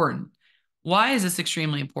really important. Why is this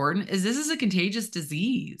extremely important? Is this is a contagious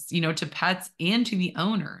disease, to pets and to the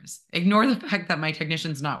owners. Ignore the fact that my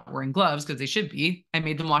technician's not wearing gloves because they should be. I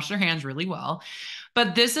made them wash their hands really well.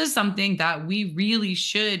 But this is something that we really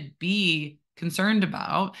should be concerned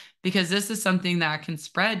about because this is something that can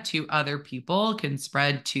spread to other people, can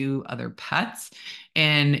spread to other pets,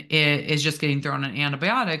 and it is just getting thrown on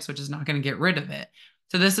antibiotics, which is not going to get rid of it.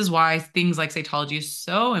 So this is why things like cytology is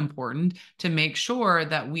so important to make sure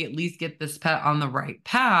that we at least get this pet on the right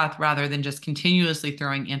path rather than just continuously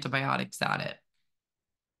throwing antibiotics at it.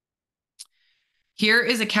 Here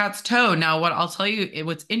is a cat's toe. Now, what I'll tell you,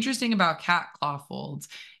 what's interesting about cat claw folds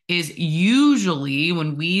is usually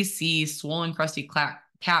when we see swollen, crusty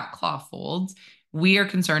cat claw folds, we are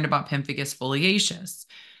concerned about pemphigus foliaceus.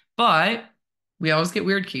 But we always get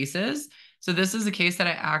weird cases. So this is a case that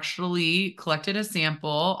I actually collected a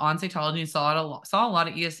sample on cytology and saw a lot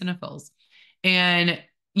of eosinophils. And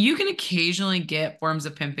you can occasionally get forms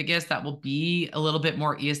of pemphigus that will be a little bit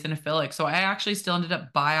more eosinophilic. So I actually still ended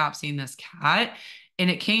up biopsying this cat and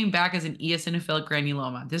it came back as an eosinophilic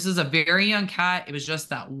granuloma. This is a very young cat. It was just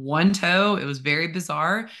that one toe. It was very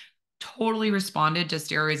bizarre. Totally responded to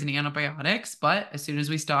steroids and antibiotics, but as soon as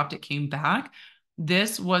we stopped, it came back.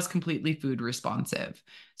 This was completely food responsive.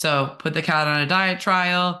 So put the cat on a diet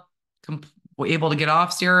trial, able to get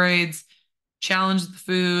off steroids, challenged the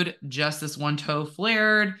food, just this one toe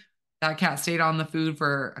flared. That cat stayed on the food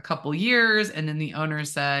for a couple years. And then the owner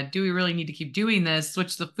said, do we really need to keep doing this?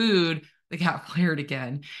 Switch the food. The cat flared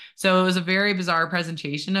again. So it was a very bizarre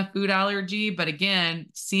presentation of food allergy. But again,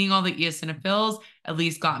 seeing all the eosinophils at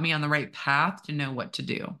least got me on the right path to know what to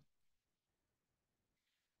do.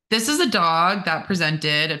 This is a dog that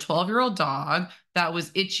presented, a 12-year-old dog that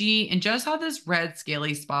was itchy and just had this red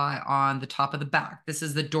scaly spot on the top of the back. This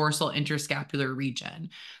is the dorsal interscapular region.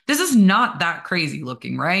 This is not that crazy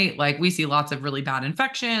looking, right? Like we see lots of really bad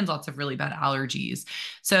infections, lots of really bad allergies.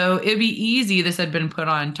 So it'd be easy. This had been put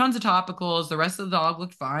on tons of topicals. The rest of the dog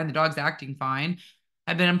looked fine. The dog's acting fine.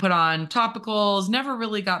 I've been put on topicals, never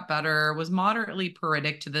really got better, was moderately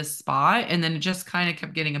pruritic to this spot, and then it just kind of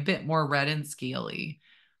kept getting a bit more red and scaly.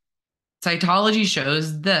 Cytology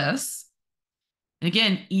shows this. And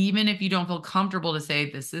again, even if you don't feel comfortable to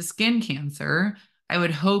say this is skin cancer, I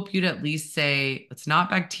would hope you'd at least say, it's not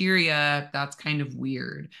bacteria. That's kind of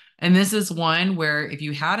weird. And this is one where if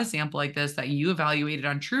you had a sample like this that you evaluated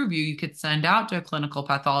on TrueView, you could send out to a clinical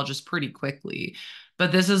pathologist pretty quickly.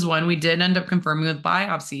 But this is one we did end up confirming with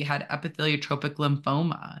biopsy had epitheliotropic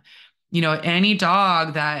lymphoma. Any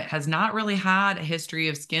dog that has not really had a history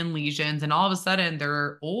of skin lesions and all of a sudden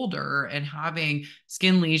they're older and having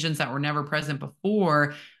skin lesions that were never present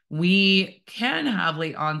before, we can have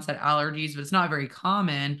late onset allergies, but it's not very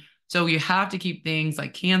common. So you have to keep things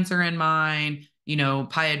like cancer in mind,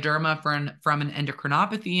 pyoderma from an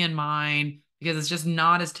endocrinopathy in mind, because it's just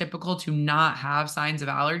not as typical to not have signs of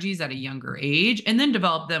allergies at a younger age and then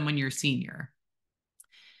develop them when you're senior.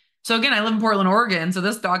 So again, I live in Portland, Oregon. So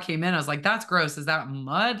this dog came in. I was like, that's gross. Is that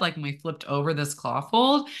mud? Like when we flipped over this claw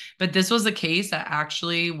fold. But this was a case that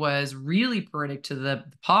actually was really pruritic to the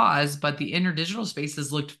paws, but the interdigital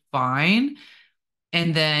spaces looked fine.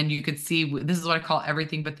 And then you could see, this is what I call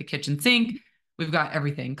everything but the kitchen sink. We've got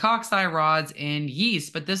everything, cocci rods and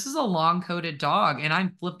yeast, but this is a long-coated dog. And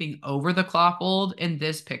I'm flipping over the claw fold in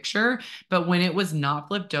this picture. But when it was not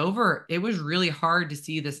flipped over, it was really hard to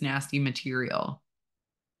see this nasty material.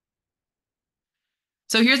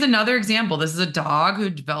 So here's another example. This is a dog who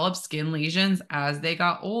developed skin lesions as they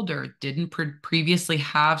got older, didn't previously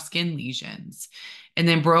have skin lesions, and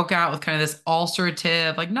then broke out with kind of this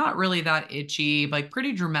ulcerative, like not really that itchy, like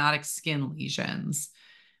pretty dramatic skin lesions.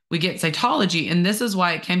 We get cytology, and this is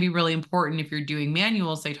why it can be really important if you're doing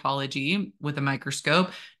manual cytology with a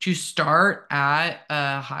microscope to start at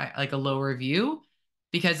a high, like a lower view.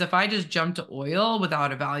 Because if I just jump to oil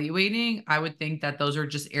without evaluating, I would think that those are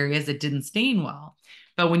just areas that didn't stain well.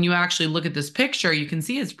 But when you actually look at this picture, you can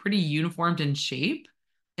see it's pretty uniformed in shape.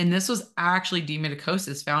 And this was actually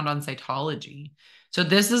demodicosis found on cytology. So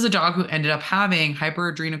this is a dog who ended up having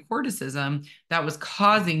hyperadrenocorticism that was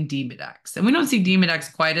causing Demodex. And we don't see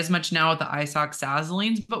Demodex quite as much now with the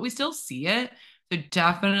isoxazolines, but we still see it. So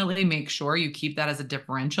definitely make sure you keep that as a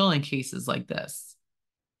differential in cases like this.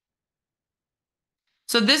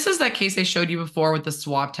 So this is that case I showed you before with the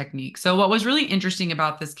swab technique. So what was really interesting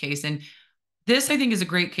about this case, and this, I think, is a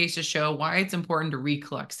great case to show why it's important to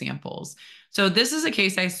recollect samples. So this is a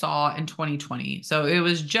case I saw in 2020. So it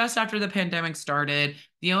was just after the pandemic started.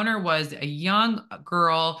 The owner was a young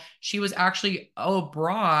girl. She was actually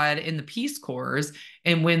abroad in the Peace Corps.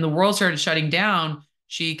 And when the world started shutting down,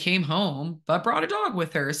 she came home, but brought a dog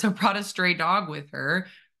with her. So brought a stray dog with her.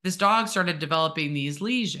 This dog started developing these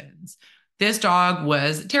lesions. This dog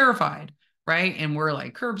was terrified, right? And we're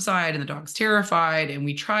like curbside and the dog's terrified. And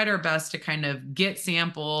we tried our best to kind of get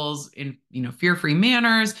samples in, fear-free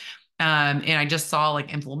manners. And I just saw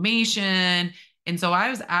like inflammation. And so I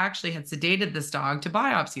was actually had sedated this dog to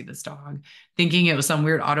biopsy this dog, thinking it was some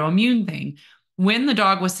weird autoimmune thing. When the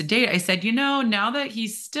dog was sedated, I said, now that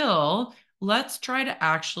he's still, let's try to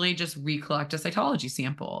actually just recollect a cytology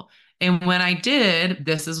sample. And when I did,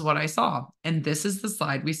 this is what I saw. And this is the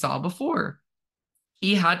slide we saw before.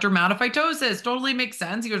 He had dermatophytosis. Totally makes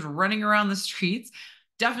sense. He was running around the streets.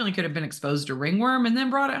 Definitely could have been exposed to ringworm and then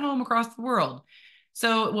brought it home across the world.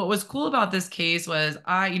 So what was cool about this case was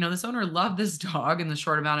this owner loved this dog in the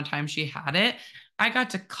short amount of time she had it. I got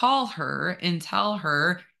to call her and tell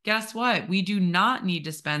her, guess what? We do not need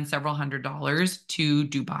to spend several $100s to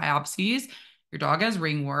do biopsies. Your dog has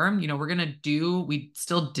ringworm. We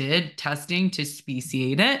still did testing to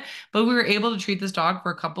speciate it, but we were able to treat this dog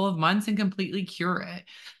for a couple of months and completely cure it.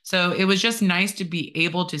 So it was just nice to be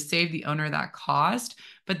able to save the owner that cost.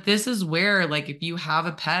 But this is where, like, if you have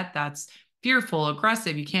a pet that's fearful,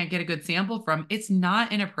 aggressive, you can't get a good sample from, it's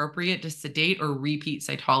not inappropriate to sedate or repeat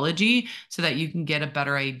cytology so that you can get a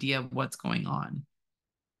better idea of what's going on.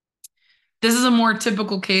 This is a more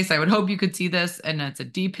typical case. I would hope you could see this, and it's a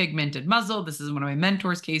depigmented muzzle. This is one of my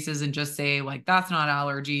mentor's cases, and just say, like, that's not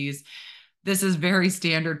allergies. This is very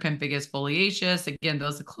standard pemphigus foliaceus. Again, that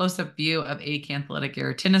was a close-up view of acantholytic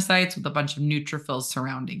keratinocytes with a bunch of neutrophils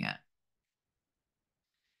surrounding it.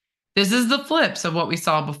 This is the flips of what we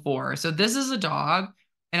saw before. So this is a dog,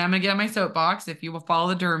 and I'm going to get on my soapbox. If you will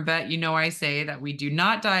follow the Derm vet, I say that we do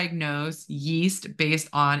not diagnose yeast based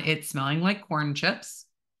on it smelling like corn chips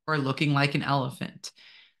or looking like an elephant.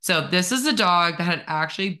 So this is a dog that had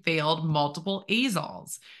actually failed multiple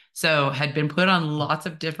azoles. So had been put on lots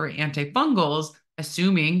of different antifungals,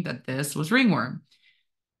 assuming that this was ringworm.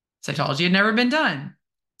 Cytology had never been done.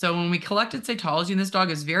 So when we collected cytology, and this dog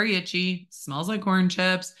is very itchy, smells like corn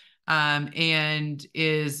chips, and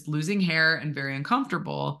is losing hair and very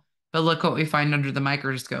uncomfortable. But look what we find under the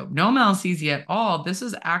microscope. No malassezia at all. This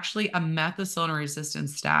is actually a methicillin-resistant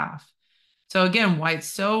staph. So again, why it's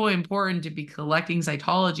so important to be collecting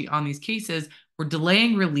cytology on these cases, we're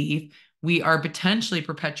delaying relief, we are potentially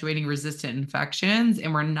perpetuating resistant infections,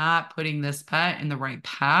 and we're not putting this pet in the right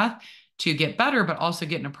path to get better, but also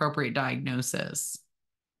get an appropriate diagnosis.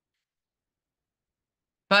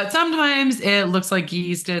 But sometimes it looks like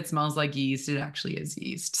yeast, it smells like yeast, it actually is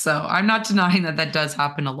yeast. So I'm not denying that that does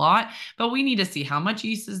happen a lot, but we need to see how much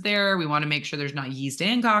yeast is there. We want to make sure there's not yeast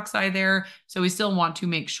and cocci there. So we still want to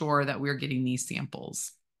make sure that we're getting these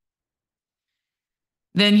samples.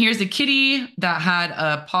 Then here's a kitty that had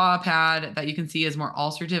a paw pad that you can see is more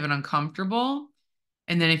ulcerative and uncomfortable.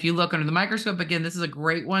 And then if you look under the microscope, again, this is a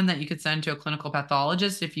great one that you could send to a clinical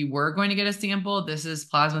pathologist if you were going to get a sample. This is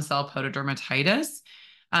plasma cell pododermatitis.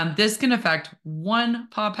 This can affect one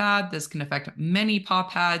paw pad. This can affect many paw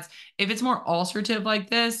pads. If it's more ulcerative like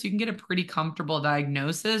this, you can get a pretty comfortable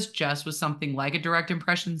diagnosis just with something like a direct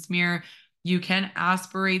impression smear. You can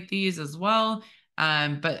aspirate these as well,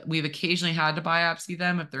 but we've occasionally had to biopsy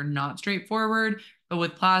them if they're not straightforward. But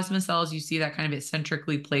with plasma cells, you see that kind of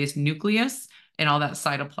eccentrically placed nucleus and all that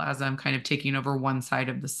cytoplasm kind of taking over one side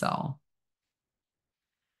of the cell.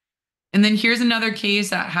 And then here's another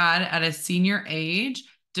case that had, at a senior age,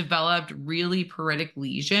 developed really pruritic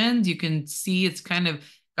lesions. You can see it's kind of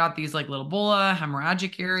got these like little bulla,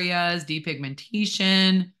 hemorrhagic areas,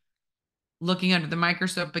 depigmentation. Looking under the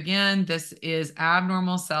microscope again, this is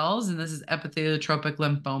abnormal cells, and this is epitheliotropic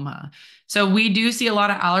lymphoma. So we do see a lot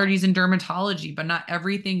of allergies in dermatology, but not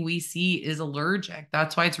everything we see is allergic.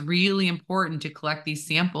 That's why it's really important to collect these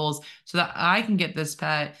samples so that I can get this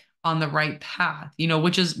pet on the right path,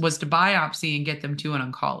 which was to biopsy and get them to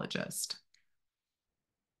an oncologist.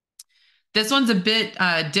 This one's a bit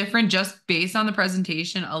different just based on the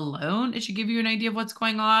presentation alone. It should give you an idea of what's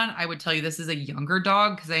going on. I would tell you this is a younger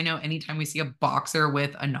dog because I know anytime we see a boxer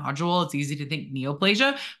with a nodule, it's easy to think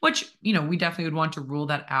neoplasia, which, we definitely would want to rule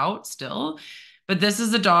that out still. But this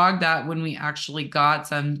is a dog that when we actually got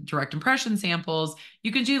some direct impression samples,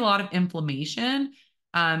 you can see a lot of inflammation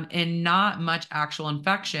and not much actual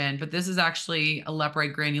infection. But this is actually a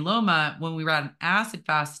leporite granuloma. When we ran an acid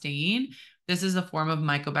fast stain, this is a form of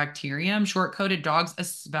mycobacterium. Short-coated dogs,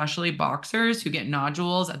 especially boxers who get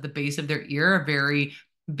nodules at the base of their ear, a very,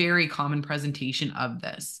 very common presentation of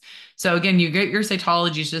this. So again, you get your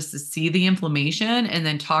cytology just to see the inflammation and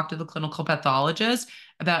then talk to the clinical pathologist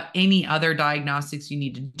about any other diagnostics you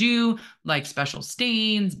need to do, like special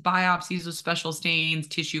stains, biopsies with special stains,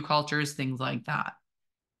 tissue cultures, things like that.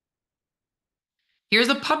 Here's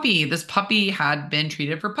a puppy. This puppy had been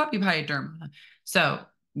treated for puppy pyoderma. So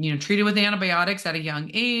treated with antibiotics at a young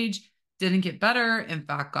age, didn't get better, in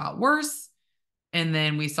fact, got worse. And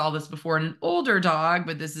then we saw this before in an older dog,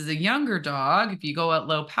 but this is a younger dog. If you go at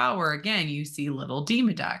low power, again, you see little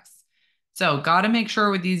Demodex. So got to make sure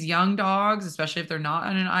with these young dogs, especially if they're not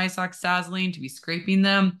on an isoxazoline, to be scraping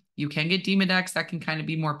them. You can get Demodex that can kind of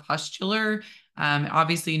be more pustular.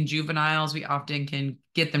 Obviously, in juveniles, we often can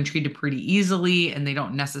get them treated pretty easily, and they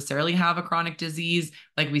don't necessarily have a chronic disease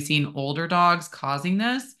like we see in older dogs causing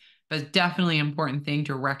this, but it's definitely an important thing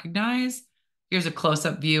to recognize. Here's a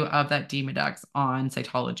close-up view of that Demodex on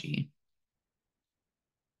cytology.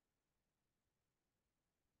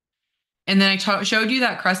 And then I showed you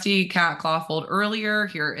that crusty cat claw fold earlier.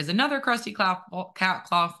 Here is another crusty cat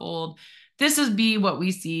claw fold. This would be what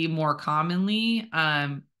we see more commonly.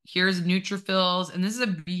 Here's neutrophils, and this is a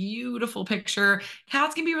beautiful picture.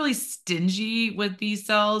 Cats can be really stingy with these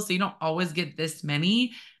cells, so you don't always get this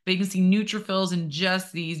many, but you can see neutrophils in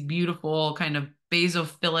just these beautiful kind of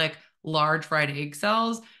basophilic large fried egg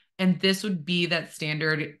cells, and this would be that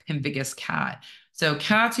standard pemphigus cat. So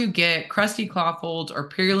cats who get crusty claw folds or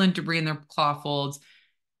purulent debris in their claw folds,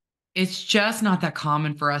 it's just not that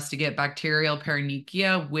common for us to get bacterial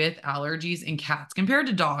paronychia with allergies in cats compared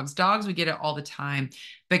to dogs. Dogs, we get it all the time.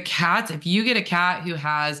 But cats, if you get a cat who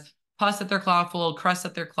has pus at their claw fold, crust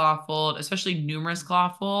at their claw fold, especially numerous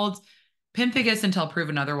claw folds, pemphigus until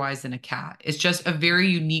proven otherwise in a cat. It's just a very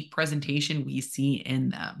unique presentation we see in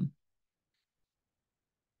them.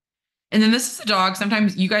 And then this is a dog.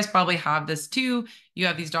 Sometimes you guys probably have this too. You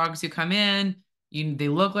have these dogs who come in, they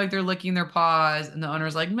look like they're licking their paws, and the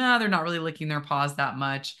owner's like, nah, they're not really licking their paws that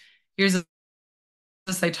much. Here's a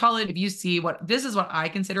cytology. If you see this is what I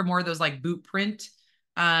consider more of those like boot print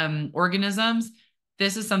organisms.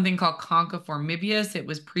 This is something called Conchiformibius. It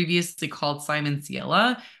was previously called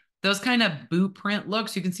Simonsiella. Those kind of boot print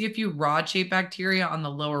looks, you can see a few rod-shaped bacteria on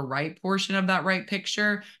the lower right portion of that right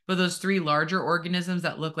picture, but those three larger organisms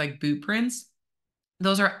that look like boot prints,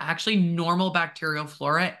 those are actually normal bacterial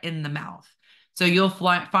flora in the mouth. So you'll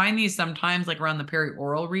find these sometimes like around the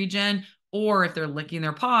perioral region, or if they're licking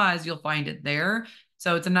their paws, you'll find it there.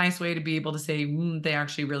 So it's a nice way to be able to say they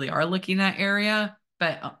actually really are licking that area.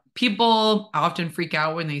 But people often freak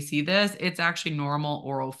out when they see this. It's actually normal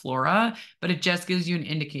oral flora, but it just gives you an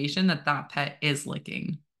indication that that pet is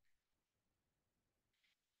licking.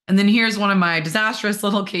 And then here's one of my disastrous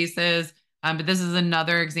little cases. But this is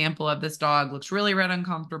another example of this dog looks really red,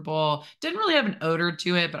 uncomfortable. Didn't really have an odor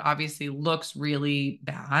to it, but obviously looks really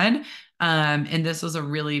bad. And this was a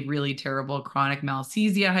really, really terrible chronic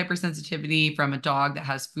malassezia hypersensitivity from a dog that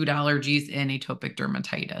has food allergies and atopic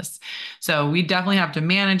dermatitis. So we definitely have to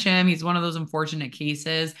manage him. He's one of those unfortunate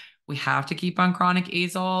cases. We have to keep on chronic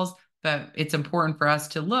azoles, but it's important for us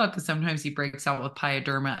to look because sometimes he breaks out with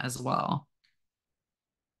pyoderma as well.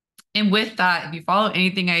 And with that, if you follow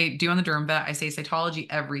anything I do on the Derm Vet, I say cytology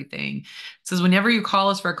everything. So whenever you call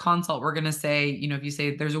us for a consult, we're going to say, if you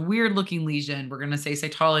say there's a weird looking lesion, we're going to say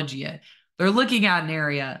cytology it. They're looking at an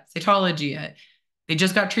area, cytology it. They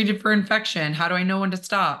just got treated for infection. How do I know when to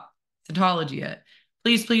stop? Cytology it.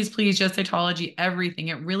 Please, please, please, just cytology everything.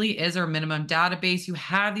 It really is our minimum database. You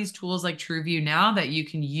have these tools like TrueView now that you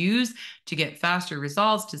can use to get faster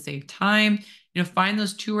results, to save time. Find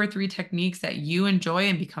those 2 or 3 techniques that you enjoy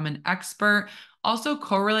and become an expert. Also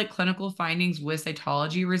correlate clinical findings with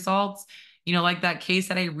cytology results. Like that case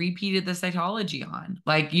that I repeated the cytology on.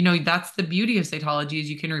 That's the beauty of cytology is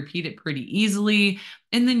you can repeat it pretty easily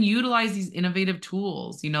and then utilize these innovative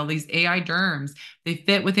tools, these AI derms. They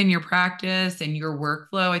fit within your practice and your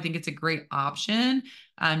workflow. I think it's a great option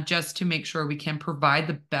just to make sure we can provide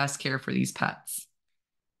the best care for these pets.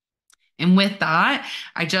 And with that,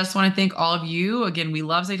 I just want to thank all of you. Again, we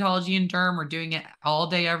love cytology and derm. We're doing it all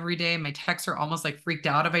day, every day. My techs are almost like freaked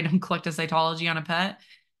out if I don't collect a cytology on a pet.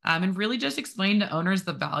 And really just explain to owners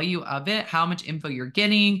the value of it, how much info you're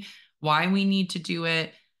getting, why we need to do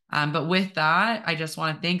it. But with that, I just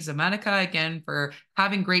want to thank Zomedica again for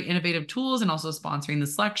having great innovative tools and also sponsoring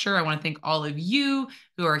this lecture. I want to thank all of you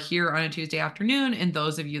who are here on a Tuesday afternoon and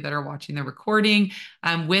those of you that are watching the recording.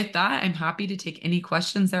 With that, I'm happy to take any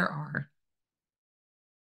questions there are.